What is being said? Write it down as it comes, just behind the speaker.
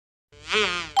You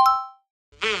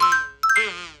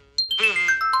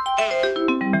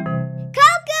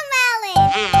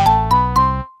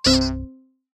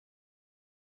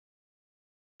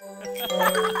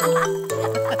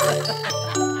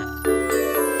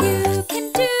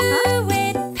can do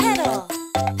it, pedal,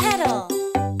 pedal,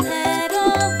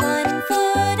 pedal 1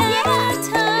 foot at a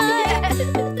time.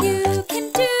 You can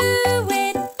do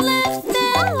it, left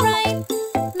and right,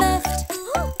 left,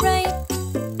 right,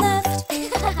 left,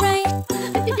 right.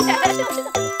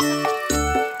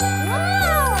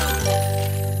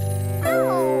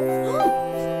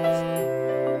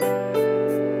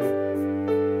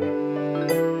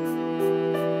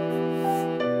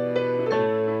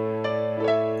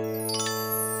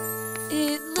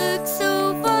 It looks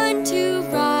so fun to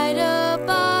ride a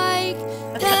bike.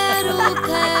 Pedal,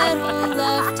 pedal,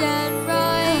 left and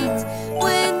right.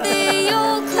 When they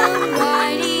all come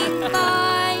riding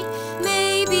by,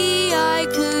 maybe I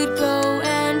could go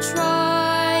and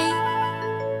try.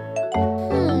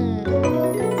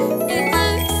 It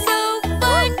looks so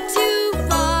fun to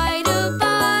ride a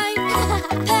bike.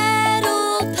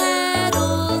 Pedal,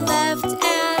 pedal, left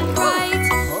and right.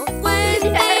 When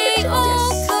they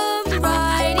all come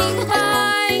riding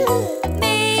by,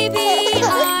 maybe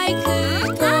I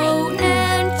could go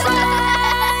and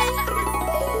try.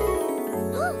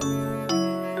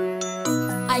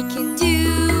 I can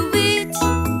do it,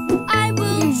 I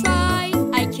will try.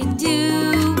 I can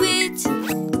do it,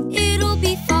 it'll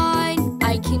be fine.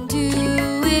 I can do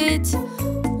it,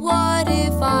 what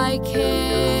if I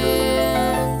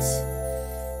can't?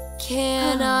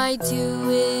 Can I do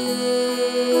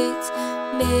it?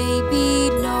 Maybe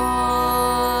not.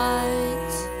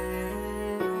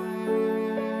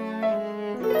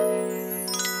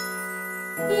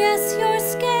 Yes, you're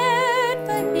scared,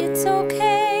 but it's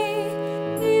okay.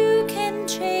 You can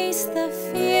chase the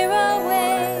fear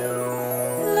away.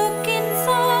 Look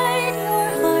inside your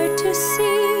heart to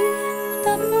see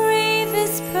the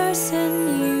bravest person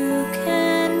you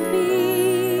can be.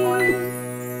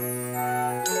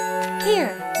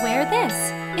 Here, wear this.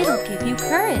 It'll give you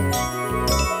courage.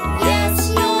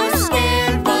 Yes, you're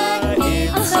scared, but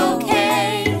it's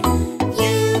okay.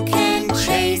 You can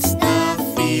chase the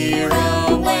fear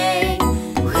away.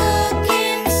 Look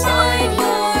inside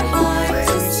your heart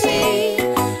to see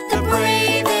the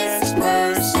bravest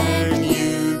person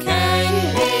you can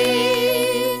be.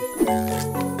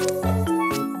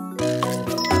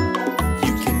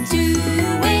 You can do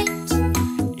it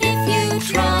if you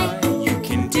try. You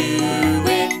can do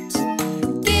it.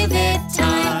 Give it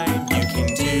time. You can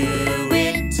do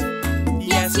it.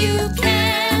 Yes, you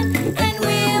can. And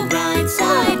we'll ride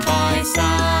side by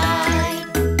side.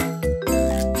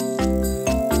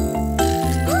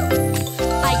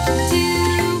 I can do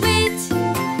it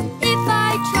if I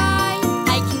try.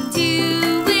 I can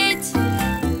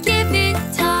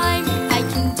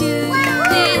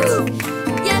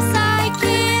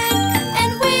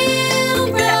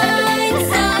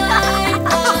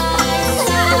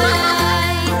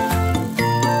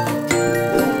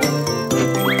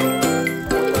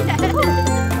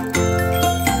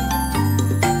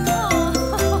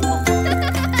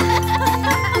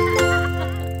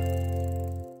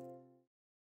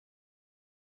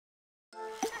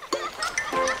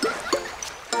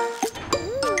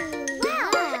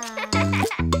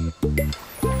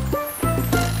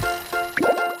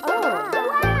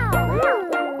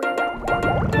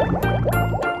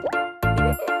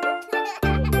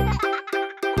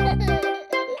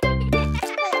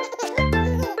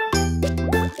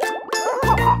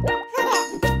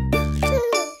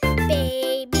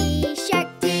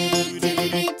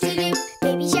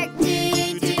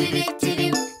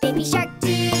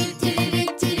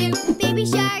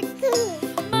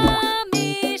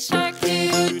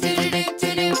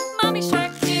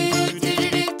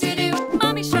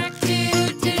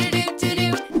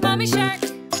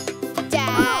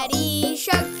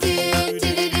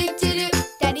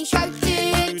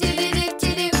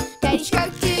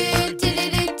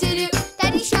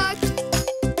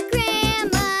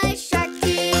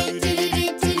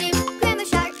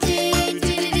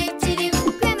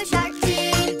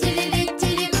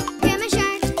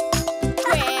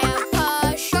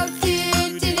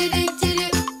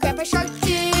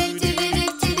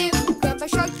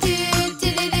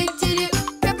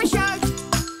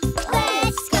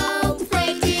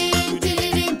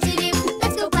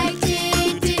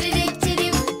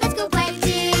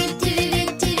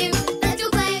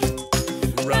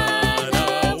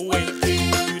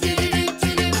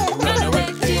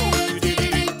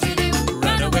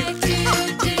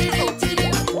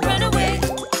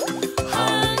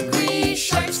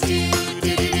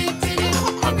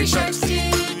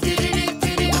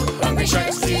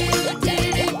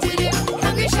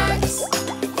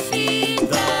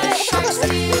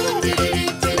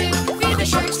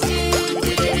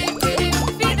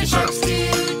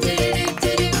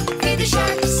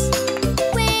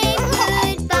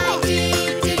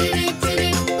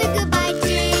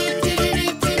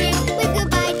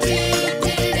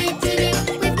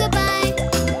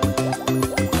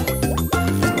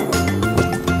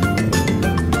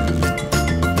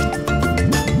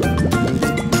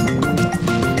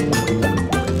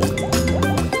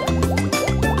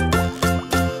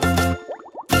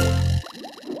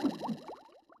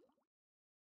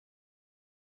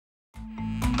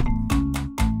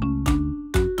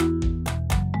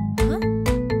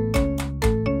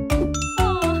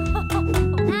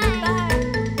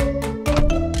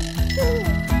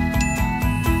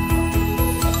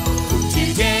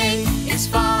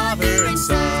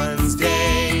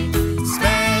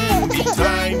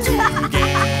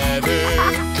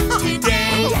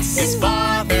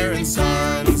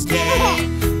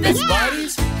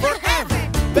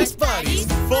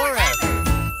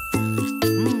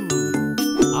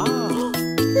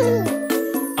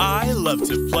love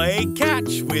to play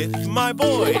catch with my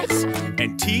boys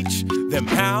and teach them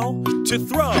how to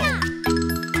throw.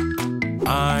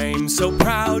 I'm so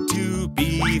proud to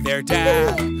be their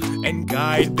dad and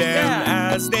guide them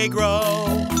as they grow.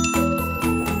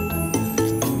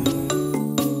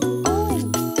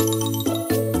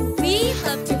 We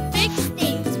love to fix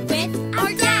things with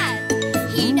our dad.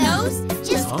 He knows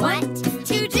just what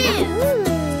to do.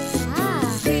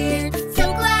 We're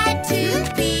so glad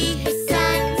to be his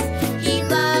sons. He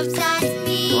loves us,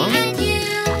 me and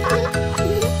you.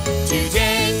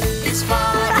 Today is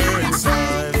Father and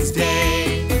Son's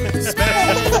Day.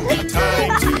 Spending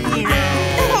time together.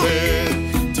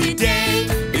 Today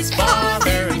is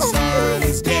Father and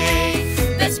Son's Day.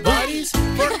 Best buddies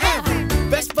forever.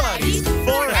 Best buddies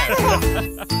forever.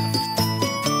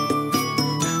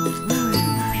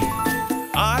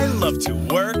 I love to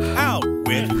work out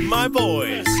with my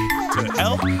boys to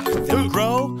help them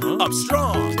grow up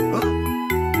strong.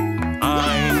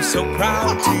 I'm so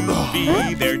proud to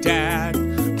be their dad.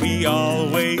 We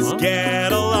always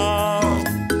get along.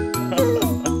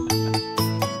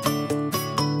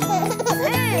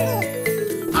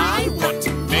 I want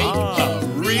to make a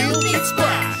real big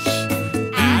splash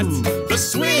at the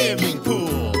swimming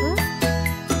pool.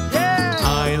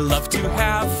 I love to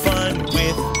have fun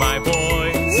with my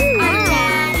boys. Our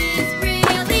dad is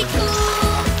really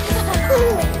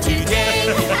cool. Today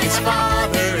is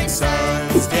Father and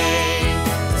Son's Day.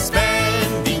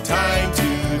 Spending time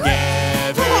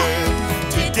together.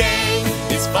 Today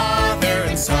is Father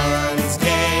and Son's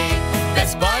Day.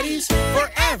 Best buddies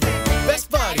forever. Best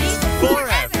buddies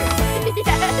forever.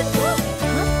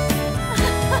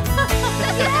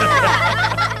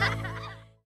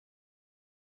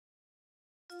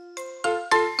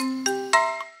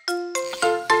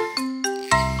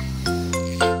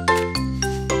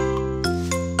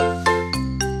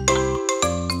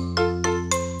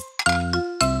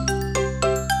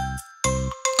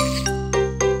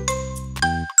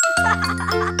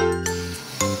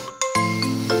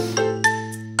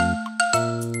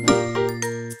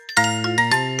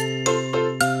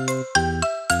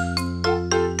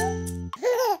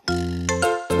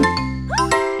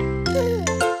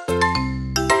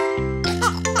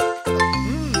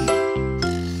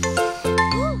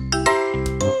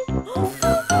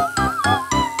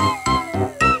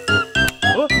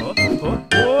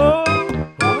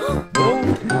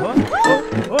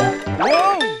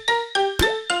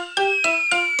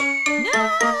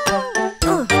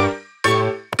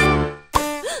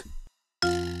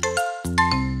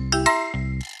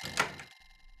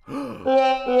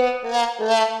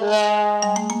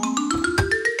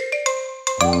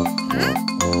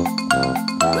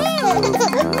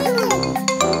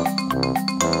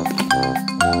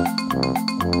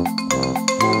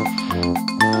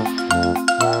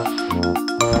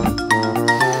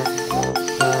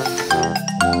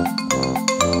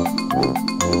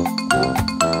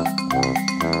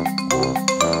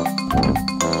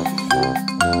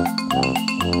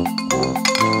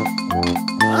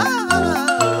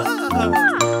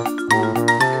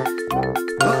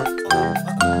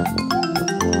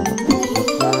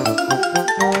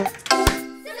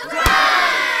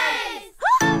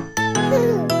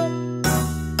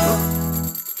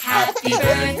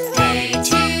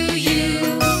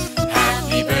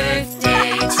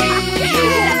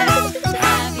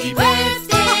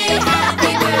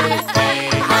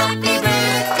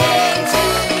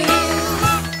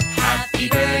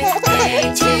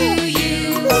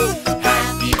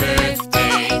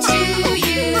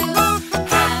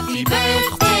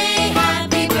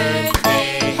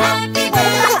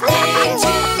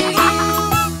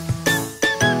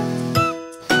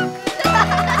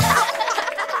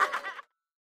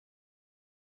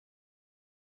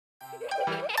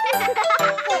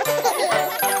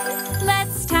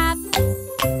 Let's tap.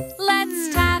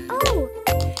 Let's tap.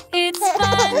 It's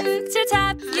fun to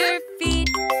tap your feet.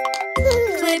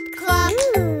 Clip clop.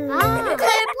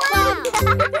 Clip clop.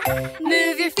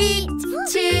 Move your feet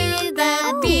to the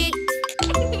beat.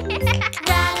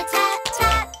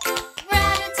 Rat-a-tat-tat.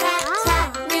 Rat-a-tat-tat.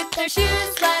 With our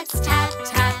shoes, let's tap,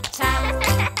 tap, tap.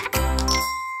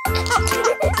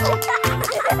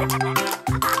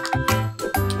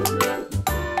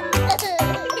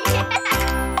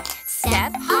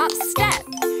 Step, hop, step.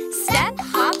 Step,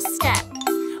 hop, step.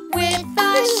 With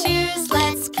our shoes,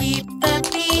 let's keep the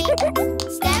beat.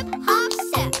 Step, hop,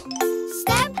 step.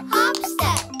 Step, hop,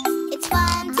 step. It's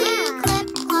fun to clip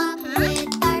clop with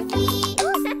our feet.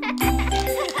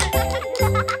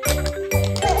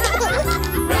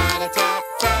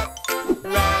 Rat-a-tat-tat,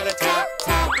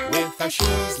 rat-a-tat-tat. With our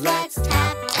shoes, let's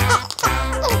tap, tap,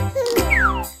 tap.